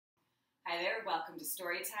Hi there, welcome to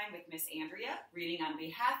Storytime with Miss Andrea, reading on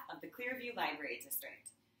behalf of the Clearview Library District.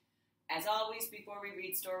 As always, before we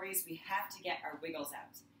read stories, we have to get our wiggles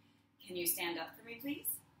out. Can you stand up for me, please?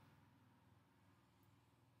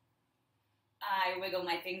 I wiggle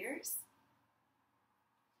my fingers.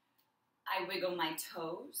 I wiggle my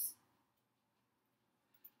toes.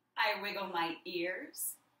 I wiggle my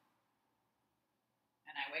ears.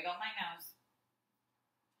 And I wiggle my nose.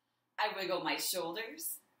 I wiggle my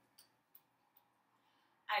shoulders.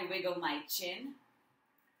 I wiggle my chin.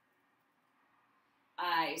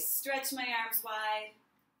 I stretch my arms wide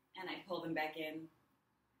and I pull them back in.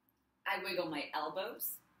 I wiggle my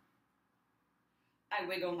elbows. I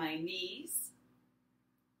wiggle my knees.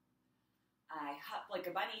 I hop like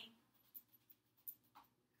a bunny.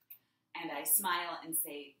 And I smile and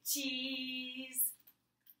say, cheese.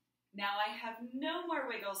 Now I have no more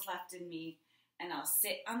wiggles left in me, and I'll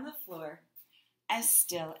sit on the floor as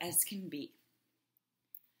still as can be.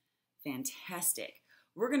 Fantastic.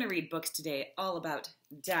 We're going to read books today all about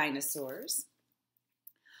dinosaurs.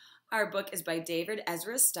 Our book is by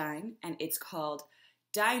Ezra Stein, and it's called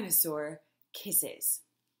Dinosaur Kisses.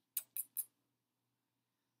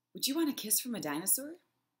 Would you want a kiss from a dinosaur?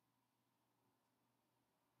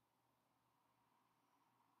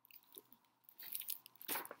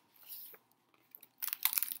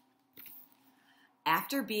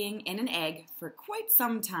 After being in an egg for quite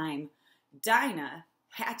some time, Dinah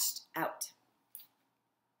hatched out.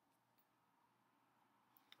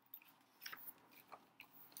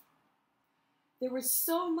 There was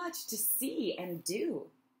so much to see and do.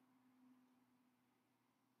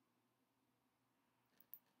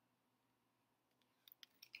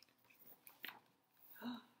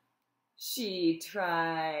 She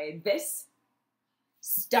tried this.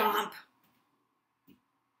 Stomp.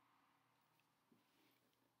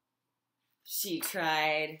 She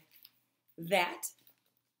tried that.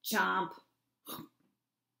 Chomp.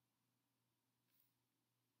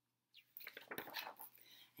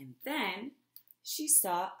 And then she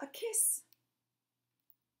saw a kiss.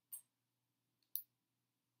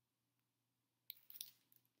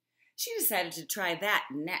 She decided to try that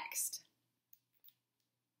next.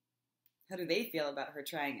 How do they feel about her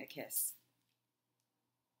trying a kiss?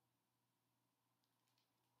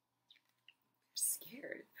 They're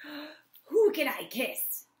scared. Who can I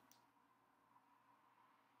kiss?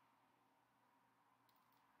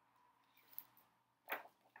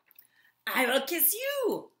 I will kiss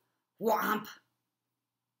you. Whomp.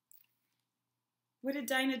 What did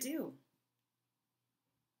Dinah do?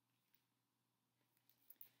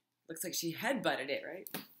 Looks like she headbutted it, right?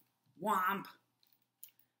 Whomp.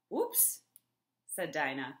 Whoops, said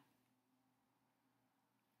Dinah.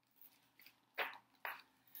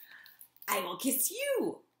 I will kiss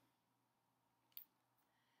you.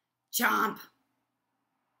 Chomp.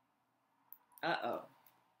 Uh-oh.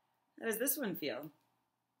 How does this one feel?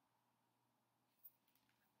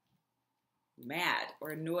 Mad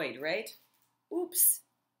or annoyed, right? Oops,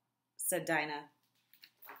 said Dinah.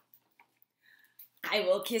 I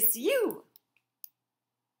will kiss you.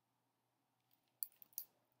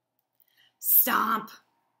 Stomp.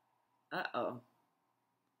 Uh-oh.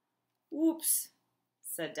 Oops,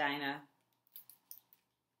 said Dinah.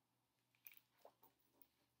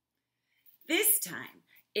 This time,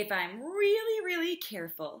 if I'm really, really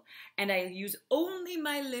careful and I use only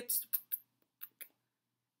my lips,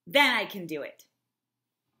 then I can do it.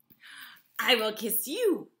 I will kiss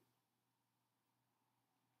you.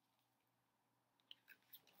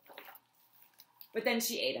 But then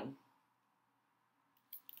she ate him.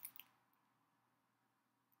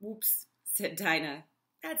 Whoops, said Dinah.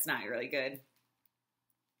 That's not really good.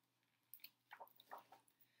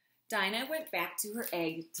 Dinah went back to her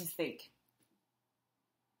egg to think.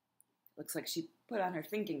 Looks like she put on her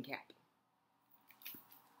thinking cap.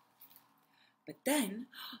 But then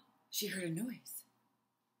she heard a noise.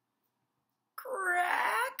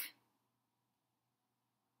 Crack!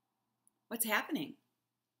 What's happening?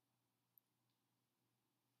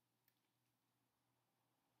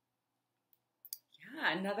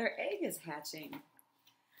 Yeah, another egg is hatching.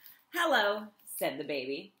 Hello, said the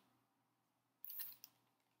baby.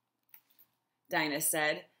 Dinah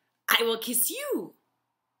said, I will kiss you.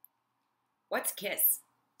 What's kiss?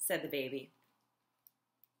 Said the baby.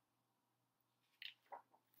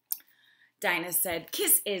 Dinah said,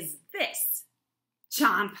 kiss is this.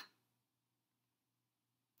 Chomp.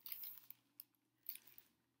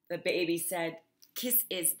 The baby said, kiss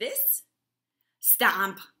is this.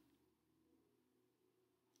 Stomp.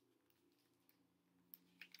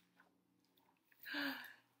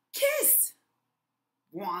 Kiss.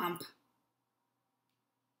 Womp.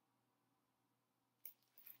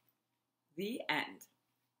 The end.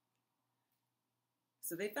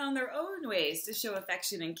 So they found their own ways to show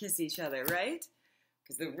affection and kiss each other, right?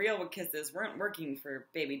 Because the real kisses weren't working for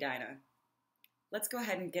baby Dinah. Let's go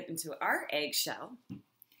ahead and get into our eggshell.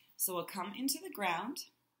 So we'll come into the ground,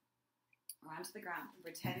 or onto the ground, and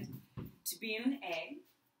pretend to be in an egg.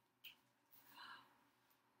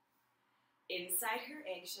 Inside her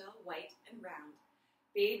eggshell, white and round,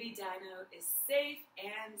 baby Dino is safe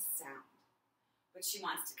and sound. But she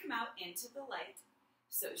wants to come out into the light,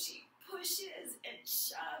 so she pushes and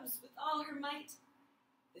shoves with all her might.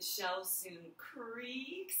 The shell soon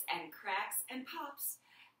creaks and cracks and pops,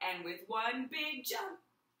 and with one big jump,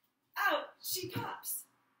 out she pops.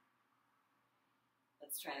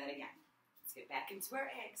 Let's try that again. Let's get back into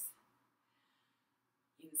our eggs.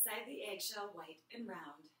 Inside the eggshell, white and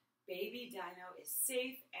round, baby Dino is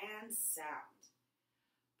safe and sound.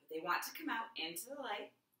 But they want to come out into the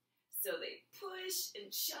light, so they push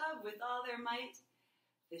and shove with all their might.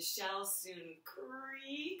 The shell soon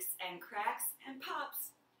creaks and cracks and pops,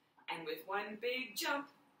 and with one big jump,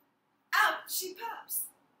 out she pops.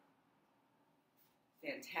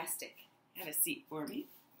 Fantastic. Have a seat for me.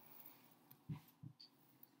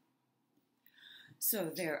 So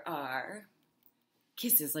there are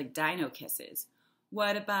kisses like dino kisses.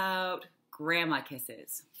 What about grandma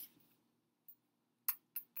kisses?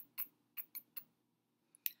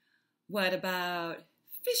 What about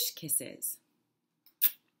fish kisses?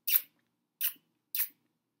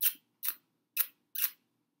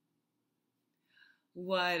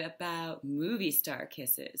 What about movie star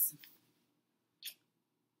kisses?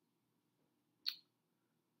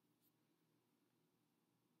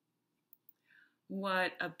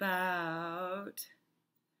 What about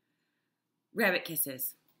rabbit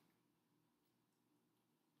kisses?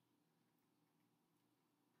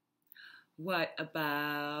 What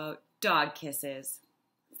about dog kisses?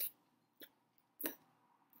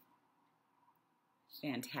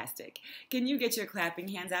 Fantastic. Can you get your clapping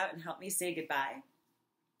hands out and help me say goodbye?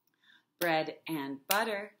 Bread and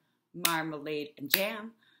butter, marmalade and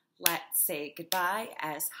jam. Let's say goodbye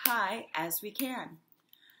as high as we can.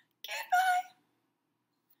 Goodbye.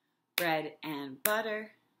 Bread and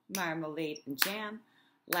butter, marmalade and jam.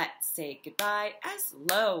 Let's say goodbye as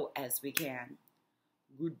low as we can.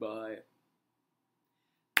 Goodbye.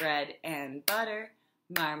 Bread and butter,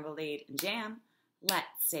 marmalade and jam. Let's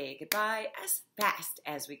say goodbye as fast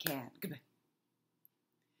as we can. Goodbye.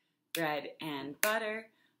 Bread and butter,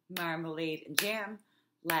 marmalade and jam.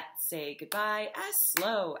 Let's say goodbye as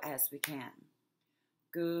slow as we can.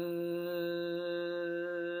 Goodbye.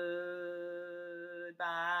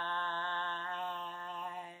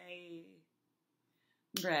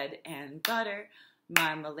 Bread and butter,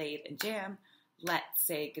 marmalade and jam. Let's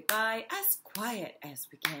say goodbye as quiet as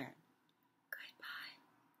we can. Goodbye.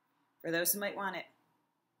 For those who might want it.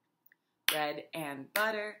 Bread and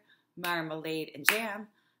butter, marmalade and jam.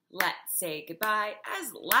 Let's say goodbye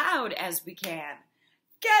as loud as we can.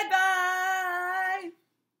 Goodbye!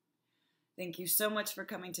 Thank you so much for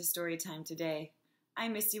coming to Storytime today. I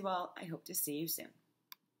miss you all. I hope to see you soon.